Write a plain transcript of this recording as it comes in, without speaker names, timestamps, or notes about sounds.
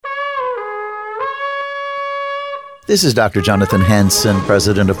This is Dr. Jonathan Hansen,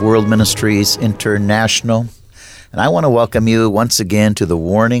 President of World Ministries International, and I want to welcome you once again to the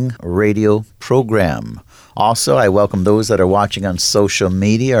Warning Radio program. Also, I welcome those that are watching on social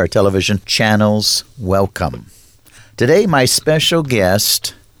media, our television channels. Welcome. Today, my special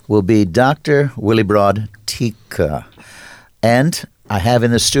guest will be Dr. Willibrod Tika, and I have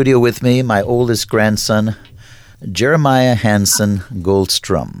in the studio with me my oldest grandson, Jeremiah Hansen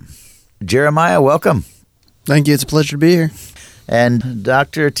Goldstrom. Jeremiah, welcome. Thank you. It's a pleasure to be here. And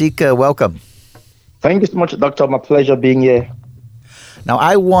Dr. Tika, welcome. Thank you so much, Doctor. My pleasure being here. Now,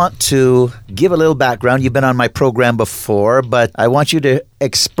 I want to give a little background. You've been on my program before, but I want you to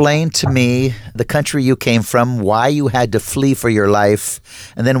explain to me the country you came from, why you had to flee for your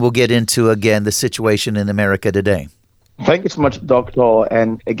life, and then we'll get into, again, the situation in America today. Thank you so much, Doctor.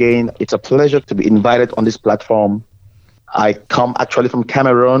 And again, it's a pleasure to be invited on this platform. I come actually from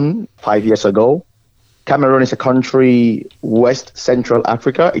Cameroon 5 years ago. Cameroon is a country, West Central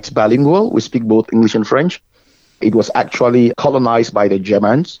Africa. It's bilingual. We speak both English and French. It was actually colonized by the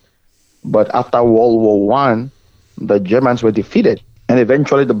Germans. But after World War I, the Germans were defeated. And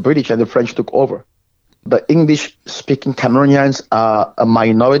eventually the British and the French took over. The English-speaking Cameroonians are a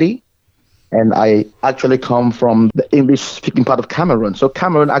minority. And I actually come from the English-speaking part of Cameroon. So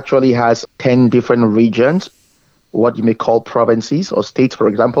Cameroon actually has 10 different regions, what you may call provinces or states, for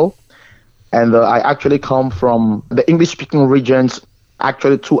example. And I actually come from the English-speaking regions,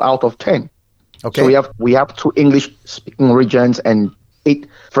 actually 2 out of 10. Okay. So we have 2 English-speaking regions and 8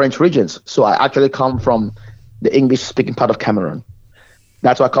 French regions. So I actually come from the English-speaking part of Cameroon.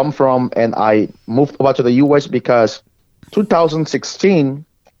 That's where I come from, and I moved over to the U.S. because 2016,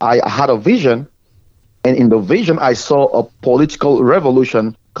 I had a vision, and in the vision, I saw a political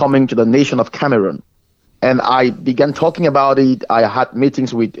revolution coming to the nation of Cameroon. And I began talking about it. I had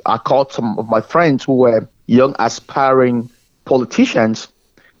meetings I called some of my friends who were young, aspiring politicians.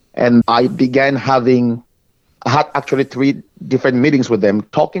 And I had actually 3 different meetings with them,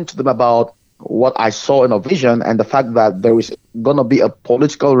 talking to them about what I saw in a vision and the fact that there is going to be a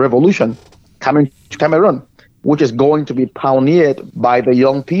political revolution coming to Cameroon, which is going to be pioneered by the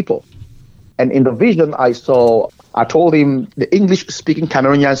young people. And in the vision I told him the English-speaking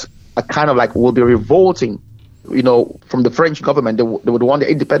Cameroonians are kind of like will be revolting, from the French government. They would want their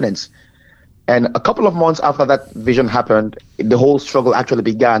independence. And a couple of months after that vision happened, the whole struggle actually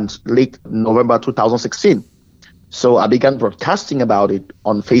began late November 2016. So I began broadcasting about it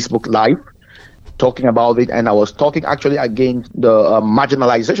on Facebook Live, talking about it, and I was talking actually against the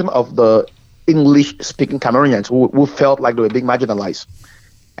marginalization of the English-speaking Cameroonians who felt like they were being marginalized.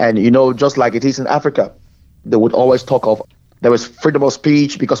 And, just like it is in Africa, they would always talk of there was freedom of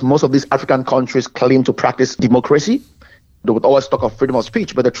speech because most of these African countries claim to practice democracy. They would always talk of freedom of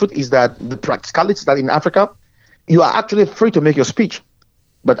speech. But the truth is that the practicality is that in Africa, you are actually free to make your speech.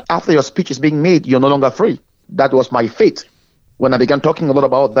 But after your speech is being made, you're no longer free. That was my fate. When I began talking a lot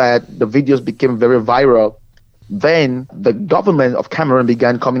about that, the videos became very viral. Then the government of Cameroon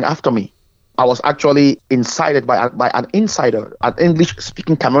began coming after me. I was actually incited by an insider, an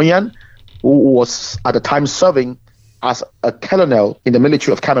English-speaking Cameroonian who was at the time serving as a colonel in the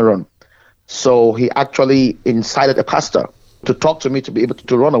military of Cameroon. So he actually incited a pastor to talk to me to be able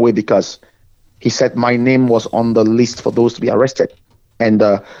to run away because he said my name was on the list for those to be arrested. And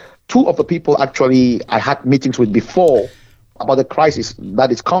 2 of the people actually I had meetings with before about the crisis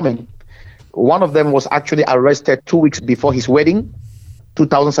that is coming. One of them was actually arrested 2 weeks before his wedding,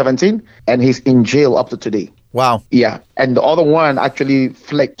 2017, and he's in jail up to today. Wow. Yeah. And the other one actually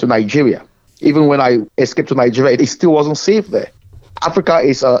fled to Nigeria. Even when I escaped to Nigeria, it still wasn't safe there. Africa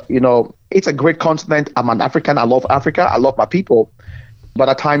is it's a great continent. I'm an African. I love Africa. I love my people. But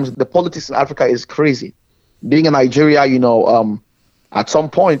at times, the politics in Africa is crazy. Being in Nigeria, at some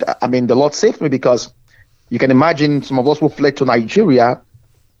point, the Lord saved me because you can imagine some of us who fled to Nigeria,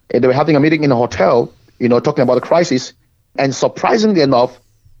 and they were having a meeting in a hotel, talking about the crisis. And surprisingly enough,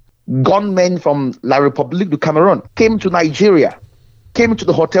 gunmen from La République du Cameroun came to Nigeria, came to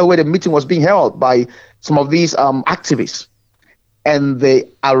the hotel where the meeting was being held by some of these activists. And they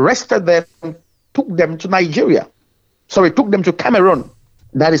arrested them, took them to took them to Cameroon.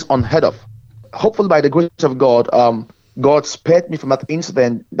 That is unheard of. Hopefully, by the grace of God, God spared me from that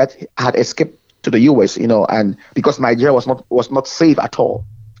incident that had escaped to the U.S., and because Nigeria was not safe at all.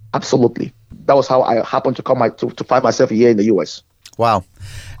 Absolutely. That was how I happened to come to find myself here in the U.S. Wow.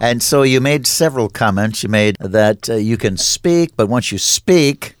 And so you made several comments. You made that you can speak, but once you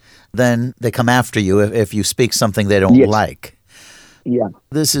speak, then they come after you if you speak something they don't like. Yeah.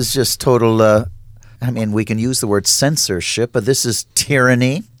 This is just total, we can use the word censorship, but this is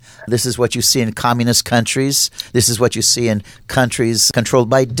tyranny This is what you see in communist countries. This is what you see in countries controlled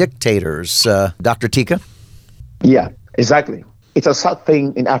by dictators. Dr. Tika? Yeah, exactly. It's a sad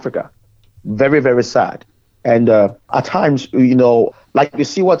thing in Africa. Very, very sad. And at times, like you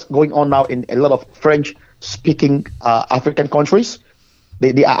see what's going on now in a lot of French-speaking African countries.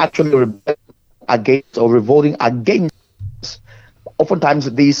 They are actually rebelling against or revolting against.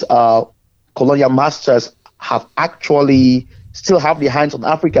 Oftentimes, these colonial masters have actually still have their hands on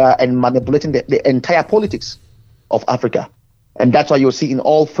Africa and manipulating the entire politics of Africa. And that's why you'll see in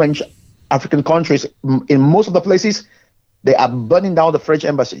all French African countries, in most of the places, they are burning down the French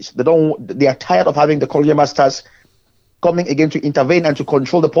embassies. They are tired of having the colonial masters coming again to intervene and to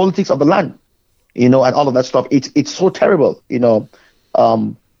control the politics of the land, and all of that stuff. It's so terrible,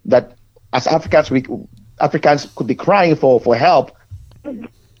 that as Africans could be crying for help.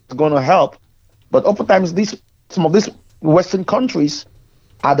 It's going to help, but oftentimes some of these Western countries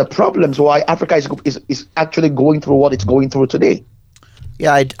are the problems why Africa is actually going through what it's going through today.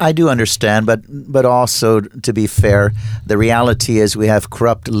 Yeah, I do understand, but also, to be fair, the reality is we have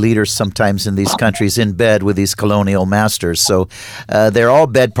corrupt leaders sometimes in these countries in bed with these colonial masters. So they're all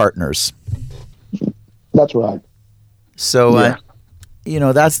bed partners. That's right. So,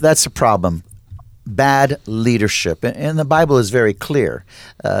 that's a problem. Bad leadership. And the Bible is very clear.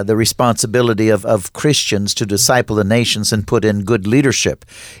 The responsibility of Christians to disciple the nations and put in good leadership.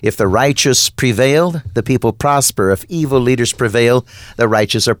 If the righteous prevail, the people prosper. If evil leaders prevail, the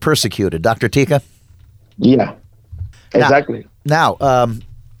righteous are persecuted. Dr. Tika? Yeah, exactly. Now,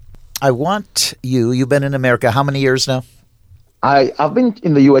 I want you've been in America how many years now? I've been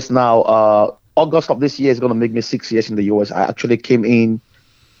in the U.S. now. August of this year is going to make me 6 years in the U.S. I actually came in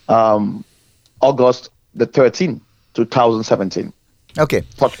August the 13th, 2017. Okay.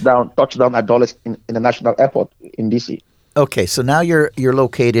 Touchdown at Dulles International Airport in D.C. Okay, so now you're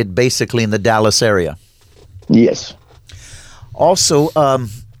located basically in the Dallas area. Yes. Also,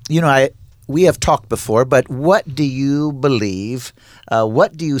 we have talked before, but what do you believe?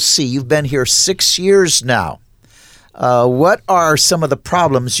 What do you see? You've been here 6 years now. What are some of the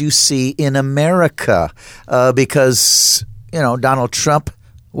problems you see in America? Because, Donald Trump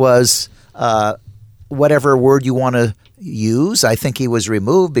was, whatever word you want to use, I think he was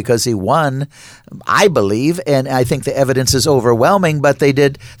removed because he won, I believe, and I think the evidence is overwhelming, but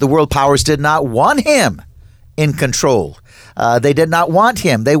the world powers did not want him in control. They did not want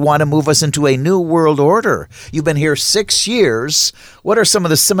him. They want to move us into a new world order. You've been here 6 years. What are some of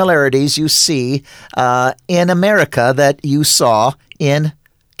the similarities you see in America that you saw in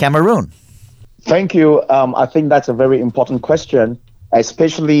Cameroon? Thank you. I think that's a very important question,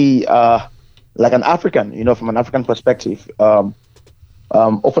 especially like an African, from an African perspective.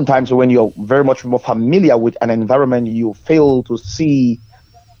 Oftentimes when you're very much more familiar with an environment, you fail to see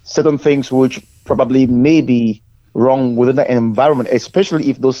certain things which probably may be wrong within the environment, especially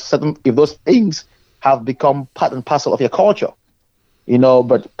if those things have become part and parcel of your culture.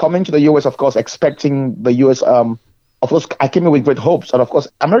 But coming to the US, of course, expecting the US, of course, I came in with great hopes. And of course,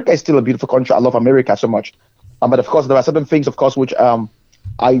 America is still a beautiful country. I love America so much. But of course, there are certain things, of course, which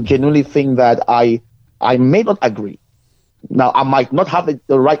I genuinely think that I may not agree. Now, I might not have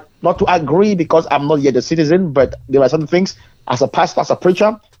the right not to agree because I'm not yet a citizen, but there are certain things as a pastor, as a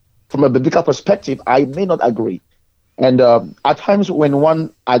preacher, from a biblical perspective, I may not agree. And at times when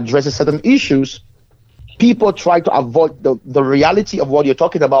one addresses certain issues, people try to avoid the reality of what you're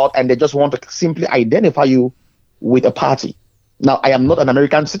talking about, and they just want to simply identify you with a party. Now, I am not an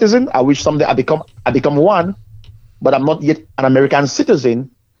American citizen. I wish someday I become one, but I'm not yet an American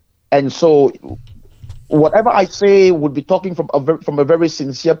citizen. And so whatever I say would be talking from a very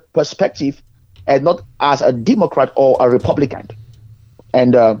sincere perspective and not as a Democrat or a Republican.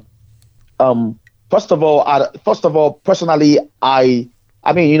 And First of all, personally, I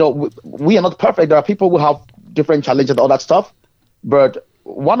mean, we are not perfect. There are people who have different challenges and all that stuff. But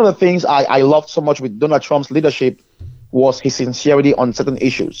one of the things I loved so much with Donald Trump's leadership was his sincerity on certain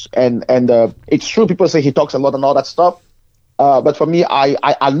issues. And it's true, people say he talks a lot and all that stuff. But for me,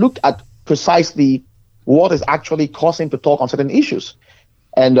 I looked at precisely what is actually causing him to talk on certain issues.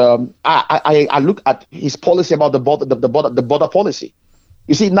 And I look at his policy about the border policy.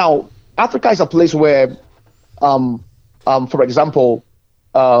 You see, now, Africa is a place where, for example,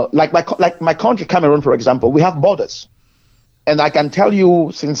 like my country, Cameroon, for example, we have borders. And I can tell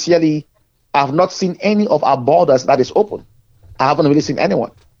you sincerely, I have not seen any of our borders that is open. I haven't really seen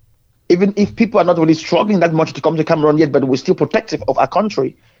anyone. Even if people are not really struggling that much to come to Cameroon yet, but we're still protective of our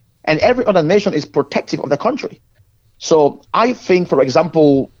country. And every other nation is protective of the country. So I think, for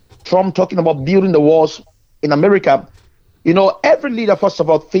example, Trump talking about building the walls in America, Every leader, first of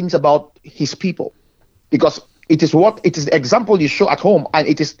all, thinks about his people, because it is the example you show at home, and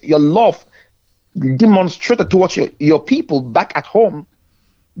it is your love demonstrated towards your people back at home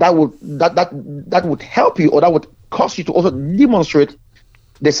that would help you, or that would cause you to also demonstrate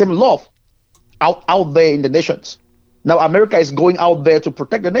the same love out there in the nations. Now, America is going out there to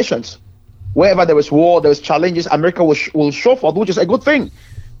protect the nations. Wherever there is war, there is challenges, America will show forth, which is a good thing.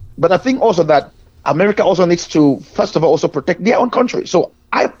 But I think also that America also needs to, first of all, also protect their own country. So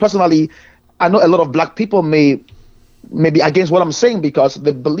I know a lot of black people may be against what I'm saying, because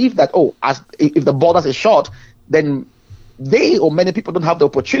they believe that, if the borders is shut, then they or many people don't have the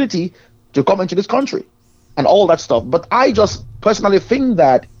opportunity to come into this country and all that stuff. But I just personally think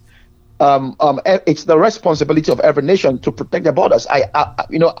that it's the responsibility of every nation to protect their borders. I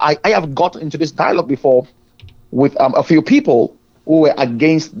have got into this dialogue before with a few people who were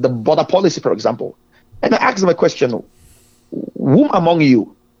against the border policy, for example. And I asked them a question: whom among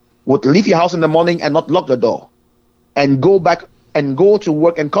you would leave your house in the morning and not lock the door, and go back and go to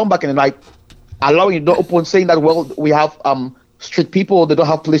work and come back in the night, allowing the door open, saying that, well, we have street people, they don't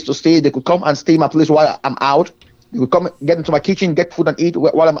have place to stay, they could come and stay in my place while I'm out, they could come get into my kitchen, get food and eat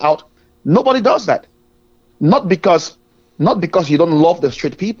while I'm out? Nobody does that. Not because you don't love the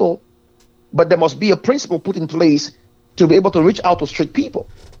street people, but there must be a principle put in place to be able to reach out to street people,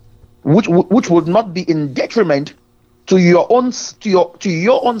 which would not be in detriment to your own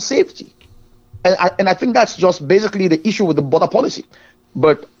safety. And I think that's just basically the issue with the border policy.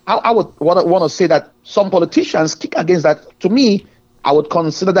 But I would want to say that some politicians kick against that. To me, I would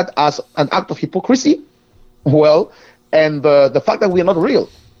consider that as an act of hypocrisy. Well, and the fact that we are not real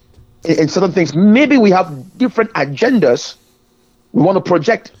in certain things. Maybe we have different agendas we want to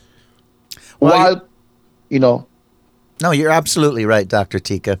project. No, you're absolutely right, Dr.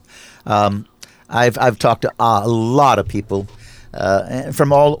 Tika. I've talked to a lot of people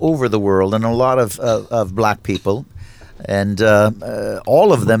from all over the world, and a lot of black people, and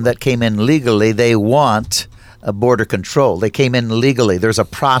all of them that came in legally, they want border control. They came in legally. There's a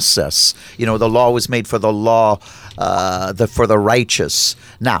process. The law was made for the law, for the righteous.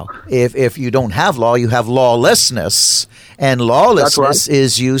 Now, if you don't have law, you have lawlessness. And lawlessness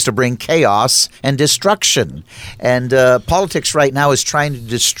is used to bring chaos and destruction. And politics right now is trying to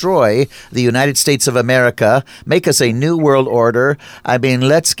destroy the United States of America, make us a new world order. I mean,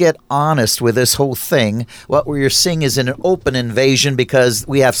 let's get honest with this whole thing. What we're seeing is an open invasion, because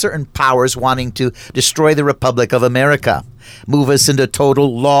we have certain powers wanting to destroy the Republic of America, move us into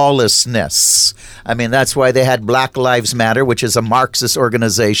total lawlessness. I mean, that's why they had Black Lives Matter, which is a Marxist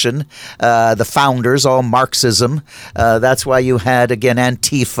organization. The founders, all Marxism. That's why you had, again,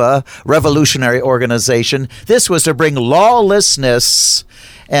 Antifa, revolutionary organization. This was to bring lawlessness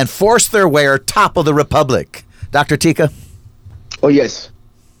and force their way or topple the Republic. Dr. Tika? Oh, yes.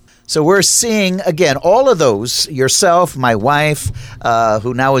 So we're seeing, again, all of those, yourself, my wife,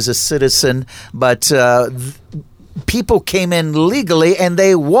 who now is a citizen, but people came in legally, and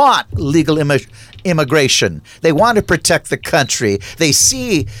they want legal immigration. They want to protect the country. They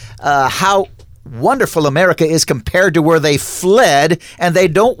see how wonderful America is compared to where they fled, and they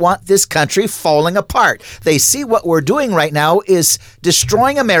don't want this country falling apart. They see what we're doing right now is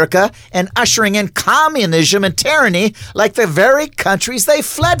destroying America and ushering in communism and tyranny like the very countries they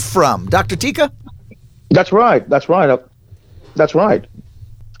fled from. Dr. Tika? That's right.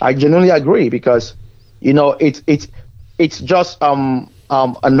 I genuinely agree, because it's just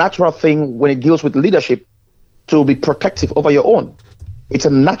a natural thing when it deals with leadership to be protective over your own. It's a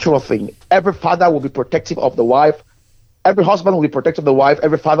natural thing. Every father will be protective of the wife. Every husband will be protective of the wife.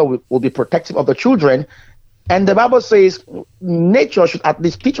 Every father will be protective of the children. And the Bible says nature should at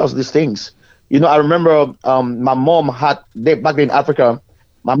least teach us these things. I remember my mom had, back in Africa,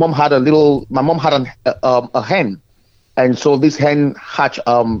 my mom had a hen. And so this hen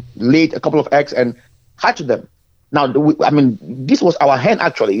laid a couple of eggs and hatched them. Now, this was our hen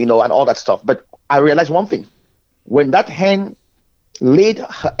actually, and all that stuff. But I realized one thing. When that hen laid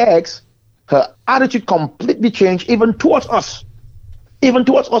her eggs, her attitude completely changed, even towards us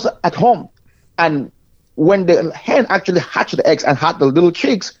at home. And when the hen actually hatched the eggs and had the little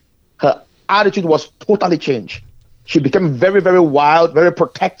chicks, her attitude was totally changed. She became very, very wild, very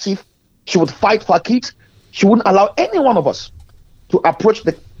protective. She would fight for her kids. She wouldn't allow any one of us to approach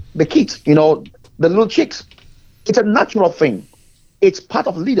the kids, the little chicks. It's a natural thing. It's part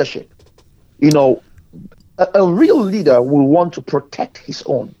of leadership. A real leader will want to protect his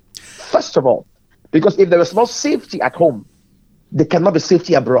own, first of all, because if there is no safety at home, there cannot be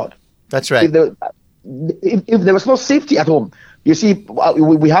safety abroad. That's right. If there is no safety at home, you see,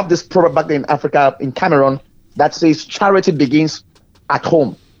 we have this proverb back in Africa, in Cameroon, that says charity begins at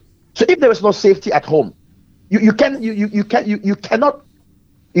home. So if there is no safety at home, you cannot,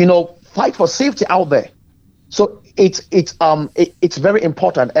 fight for safety out there. So it's very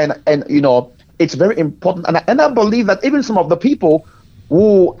important, and it's very important, and I believe that even some of the people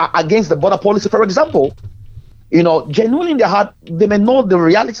who are against the border policy, for example, genuinely in their heart, they may know the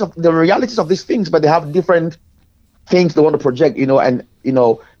realities of these things, but they have different things they want to project,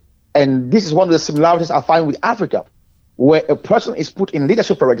 and this is one of the similarities I find with Africa, where a person is put in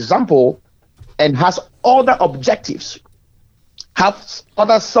leadership, for example, and has other objectives, have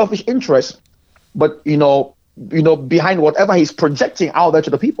other selfish interests, but behind whatever he's projecting out there to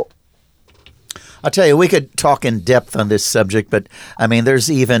the people. I'll tell you, we could talk in depth on this subject, but I mean, there's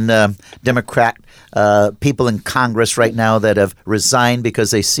even Democrat people in Congress right now that have resigned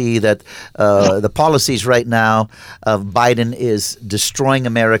because they see that the policies right now of Biden is destroying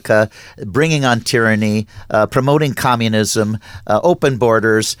America, bringing on tyranny, promoting communism, open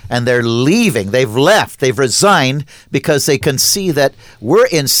borders, and they're leaving. They've left. They've resigned because they can see that we're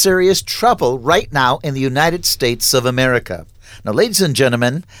in serious trouble right now in the United States of America. Now, ladies and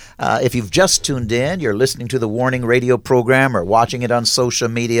gentlemen, if you've just tuned in, you're listening to the Warning Radio program or watching it on social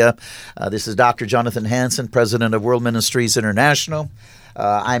media. This is Dr. Jonathan Hansen, president of World Ministries International.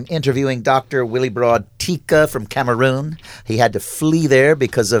 I'm interviewing Dr. Willibrod Tika from Cameroon. He had to flee there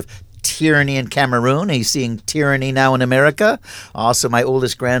because of tyranny in Cameroon. He's seeing tyranny now in America. Also, my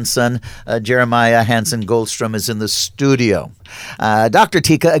oldest grandson, Jeremiah Hansen Goldstrom, is in the studio. Dr.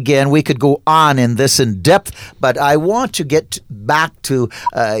 Tika, again, we could go on in this in depth, but I want to get back to,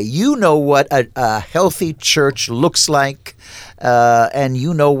 what a healthy church looks like, and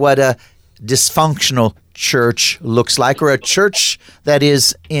what a dysfunctional church looks like, or a church that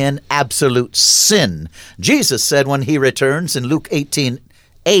is in absolute sin. Jesus said when he returns in Luke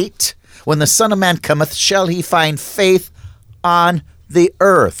 18:8, when the Son of Man cometh, shall he find faith on the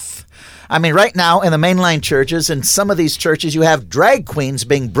earth? I mean, right now in the mainline churches, in some of these churches, you have drag queens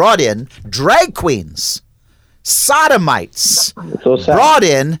being brought in, drag queens, sodomites, brought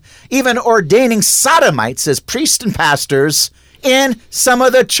in, even ordaining sodomites as priests and pastors in some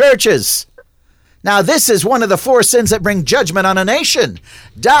of the churches. Now, this is one of the 4 sins that bring judgment on a nation.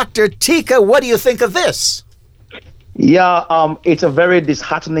 Dr. Tika, what do you think of this? Yeah, it's a very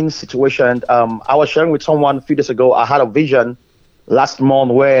disheartening situation. I was sharing with someone a few days ago. I had a vision last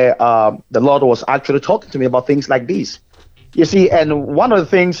month where the Lord was actually talking to me about things like this. You see, and one of the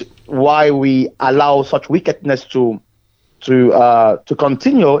things why we allow such wickedness to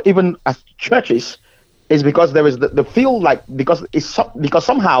continue, even as churches, is because there is the feel like because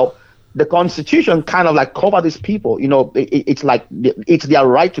somehow the Constitution kind of like cover these people. It's like it's their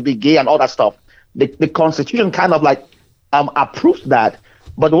right to be gay and all that stuff. The Constitution kind of like approves that.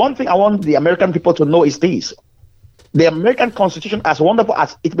 But one thing I want the American people to know is this. The American Constitution, as wonderful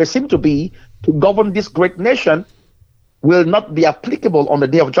as it may seem to be to govern this great nation, will not be applicable on the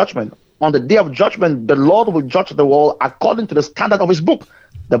day of judgment. On the day of judgment, the Lord will judge the world according to the standard of his book,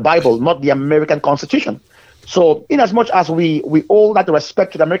 the Bible, not the American Constitution. So in as much as we owe that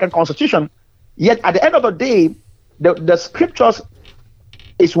respect to the American Constitution, yet at the end of the day, the scriptures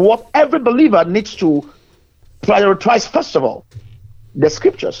is what every believer needs to prioritize first of all, the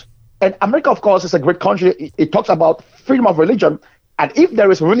scriptures. And America, of course, is a great country. It talks about freedom of religion. And if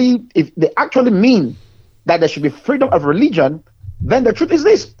they actually mean that there should be freedom of religion, then the truth is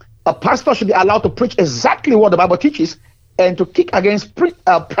this. A pastor should be allowed to preach exactly what the Bible teaches and to kick against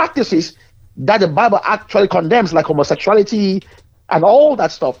practices that the Bible actually condemns, like homosexuality and all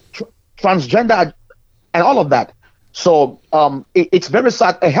that stuff, transgender and all of that. So it's very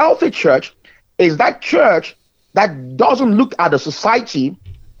sad. A healthy church is that church that doesn't look at the society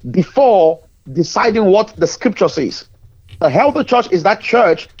before deciding what the scripture says. A healthy church is that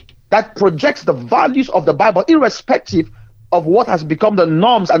church that projects the values of the Bible irrespective of what has become the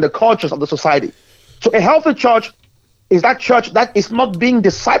norms and the cultures of the society. So a healthy church is that church that is not being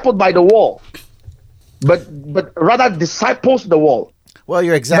discipled by the world, but rather disciples the world. Well,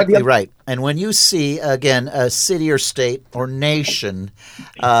 you're exactly right. And when you see, again, a city or state or nation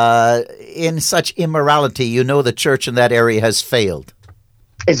in such immorality, you know the church in that area has failed.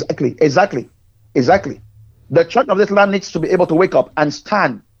 Exactly. The church of this land needs to be able to wake up and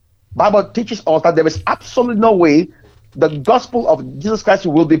stand. Bible teaches us that there is absolutely no way the gospel of Jesus Christ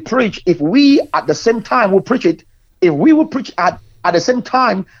will be preached if we at the same time will preach it, if we will preach at the same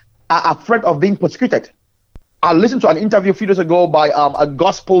time are afraid of being persecuted. I listened to an interview a few days ago by a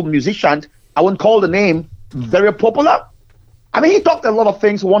gospel musician. I won't call the name, very popular. I mean, he talked a lot of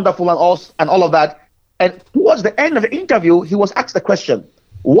things, wonderful and all of that. And towards the end of the interview, he was asked the question,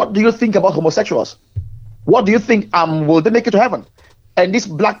 what do you think about homosexuals? What do you think? Will they make it to heaven? And this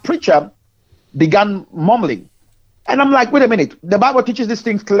black preacher began mumbling. And I'm like, wait a minute. The Bible teaches these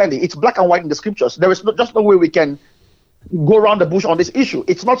things clearly. It's black and white in the scriptures. There is just no way we can go around the bush on this issue.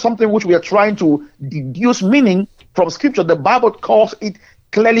 It's not something which we are trying to deduce meaning from scripture. The Bible calls it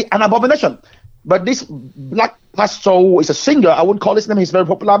clearly an abomination. But this black pastor who is a singer, I wouldn't call his name, he's very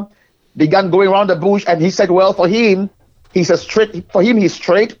popular, began going around the bush, and he said, well, for him, he's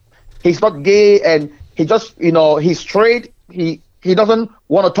straight. He's not gay, and he just, he's straight. He doesn't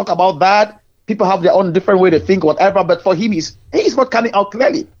want to talk about that. People have their own different way to think, whatever. But for him, he's not coming out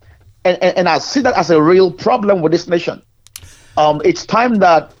clearly. And I see that as a real problem with this nation. It's time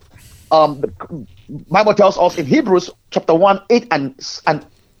that the Bible tells us in Hebrews chapter 1, 8 and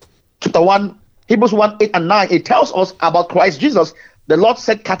chapter 1, Hebrews 1, 8 and 9, it tells us about Christ Jesus. The Lord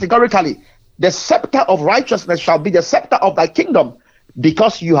said categorically, the scepter of righteousness shall be the scepter of thy kingdom,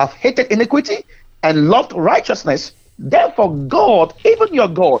 because you have hated iniquity and loved righteousness. Therefore God, even your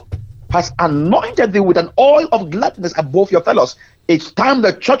God, has anointed thee with an oil of gladness above your fellows. It's time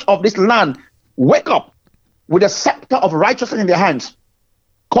the church of this land wake up with a scepter of righteousness in their hands,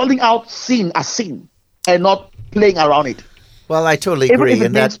 calling out sin as sin and not playing around it. Well, I totally agree.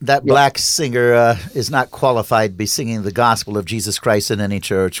 And that black singer is not qualified to be singing the gospel of Jesus Christ in any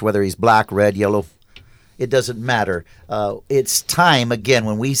church, whether he's black, red, yellow. It doesn't matter. It's time, again,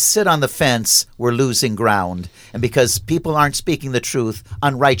 when we sit on the fence, we're losing ground. And because people aren't speaking the truth,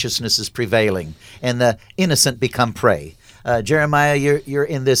 unrighteousness is prevailing, and the innocent become prey. Jeremiah, you're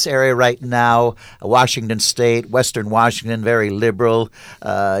in this area right now, Washington State, Western Washington, very liberal.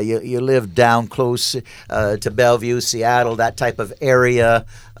 You live down close to Bellevue, Seattle, that type of area.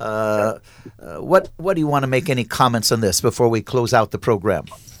 What do you want to make any comments on this before we close out the program?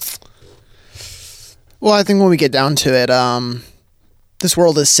 Well, I think when we get down to it, this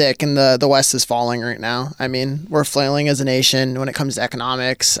world is sick and the West is falling right now. I mean, we're flailing as a nation when it comes to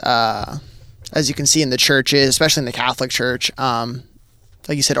economics. As you can see in the churches, especially in the Catholic Church, like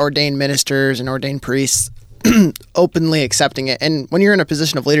you said, ordained ministers and ordained priests openly accepting it. And when you're in a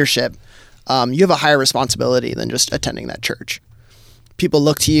position of leadership, you have a higher responsibility than just attending that church. People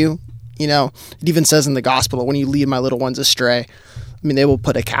look to you. It even says in the gospel, when you lead my little ones astray, they will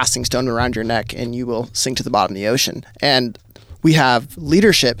put a casting stone around your neck and you will sink to the bottom of the ocean. And we have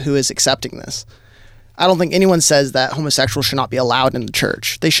leadership who is accepting this. I don't think anyone says that homosexuals should not be allowed in the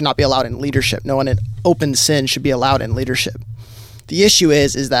church. They should not be allowed in leadership. No one in open sin should be allowed in leadership. The issue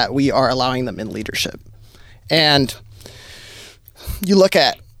is that we are allowing them in leadership. And you look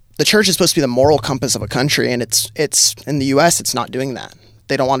at the church is supposed to be the moral compass of a country, and it's in the U.S. it's not doing that.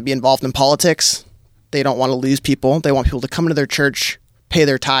 They don't want to be involved in politics. They don't want to lose people. They want people to come into their church, pay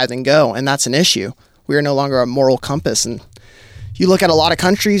their tithe, and go. And that's an issue. We are no longer a moral compass. And you look at a lot of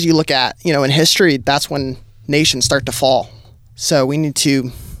countries, you look at, in history, that's when nations start to fall. So we need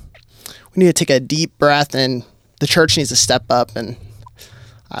to take a deep breath, and the church needs to step up. And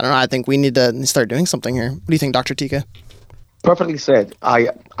I don't know, I think we need to start doing something here. What do you think, Dr. Tika? Perfectly said. I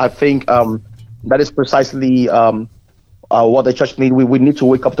think that is precisely what the church needs. We need to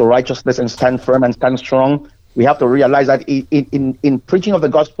wake up to righteousness and stand firm and stand strong. We have to realize that in preaching of the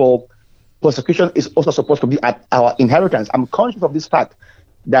gospel, persecution is also supposed to be at our inheritance. I'm conscious of this fact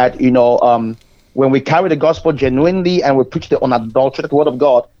that, when we carry the gospel genuinely and we preach the unadulterated word of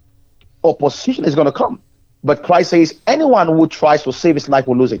God, opposition is going to come. But Christ says anyone who tries to save his life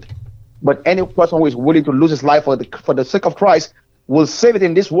will lose it. But any person who is willing to lose his life for the sake of Christ will save it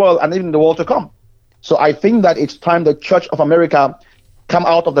in this world and even in the world to come. So I think that it's time the Church of America come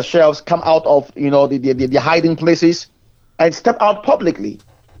out of the shelves, come out of the hiding places, and step out publicly,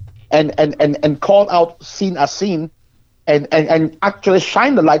 and call out sin as sin, and actually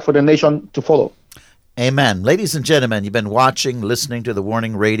shine the light for the nation to follow. Amen. Ladies and gentlemen, you've been listening to the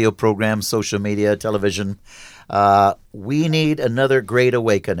Warning Radio program, social media, television. We need another great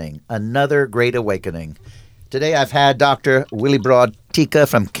awakening. Today I've had Dr. Willibrod Tika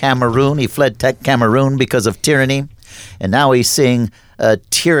from Cameroon. He fled Cameroon because of tyranny, and now he's seeing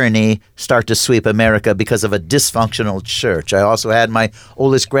tyranny start to sweep America because of a dysfunctional church. I also had my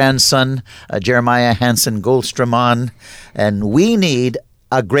oldest grandson, Jeremiah Hansen Goldstrom, on, and we need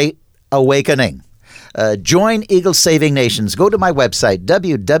a great awakening. Join Eagle Saving Nations. Go to my website,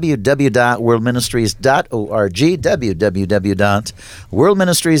 www.worldministries.org,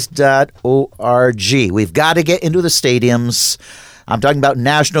 www.worldministries.org. We've got to get into the stadiums. I'm talking about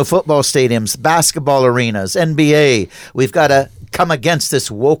national football stadiums, basketball arenas, NBA. We've got to come against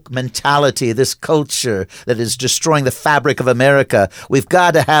this woke mentality, this culture that is destroying the fabric of America. We've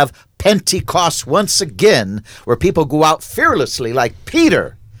got to have Pentecost once again, where people go out fearlessly like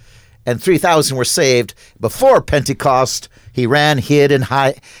Peter and 3,000 were saved. Before Pentecost, he ran, hid, and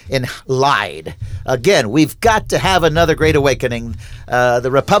lied. Again, we've got to have another great awakening. The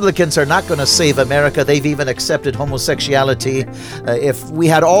Republicans are not going to save America. They've even accepted homosexuality. If we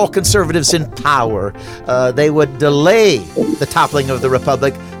had all conservatives in power, they would delay the toppling of the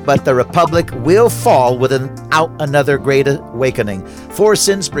Republic, but the Republic will fall without another great awakening. 4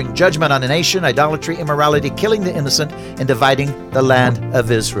 sins bring judgment on a nation: idolatry, immorality, killing the innocent, and dividing the land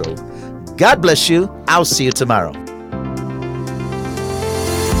of Israel. God bless you. I'll see you tomorrow.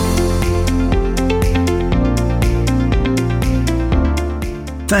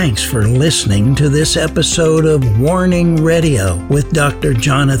 Thanks for listening to this episode of Warning Radio with Dr.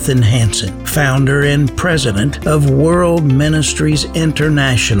 Jonathan Hansen, founder and president of World Ministries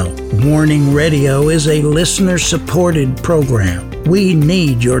International. Warning Radio is a listener-supported program. We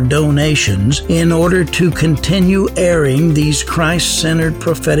need your donations in order to continue airing these Christ-centered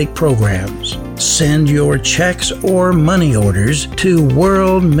prophetic programs. Send your checks or money orders to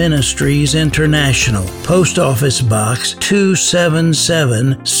World Ministries International, Post Office Box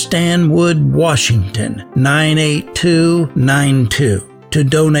 277, Stanwood, Washington, 98292. To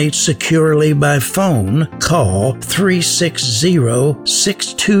donate securely by phone, call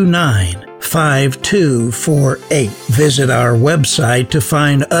 360-629-5248. Visit our website to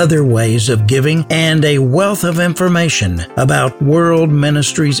find other ways of giving and a wealth of information about World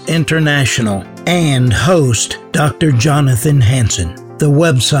Ministries International and host Dr. Jonathan Hansen. The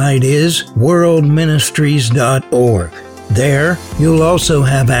website is worldministries.org. There, you'll also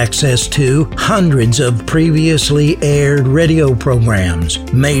have access to hundreds of previously aired radio programs,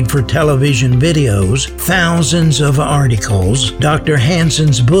 made for television videos, thousands of articles, Dr.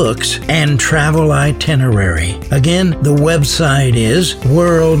 Hansen's books, and travel itinerary. Again, the website is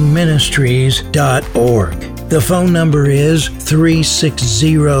worldministries.org. The phone number is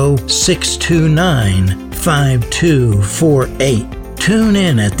 360-629-5248. Tune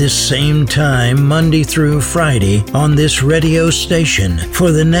in at this same time, Monday through Friday, on this radio station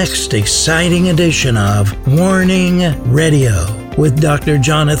for the next exciting edition of Warning Radio with Dr.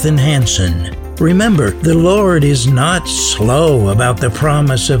 Jonathan Hansen. Remember, the Lord is not slow about the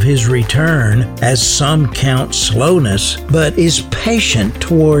promise of His return, as some count slowness, but is patient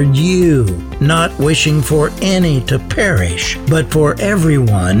toward you, not wishing for any to perish, but for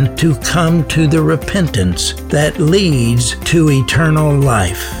everyone to come to the repentance that leads to eternal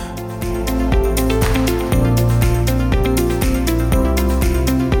life.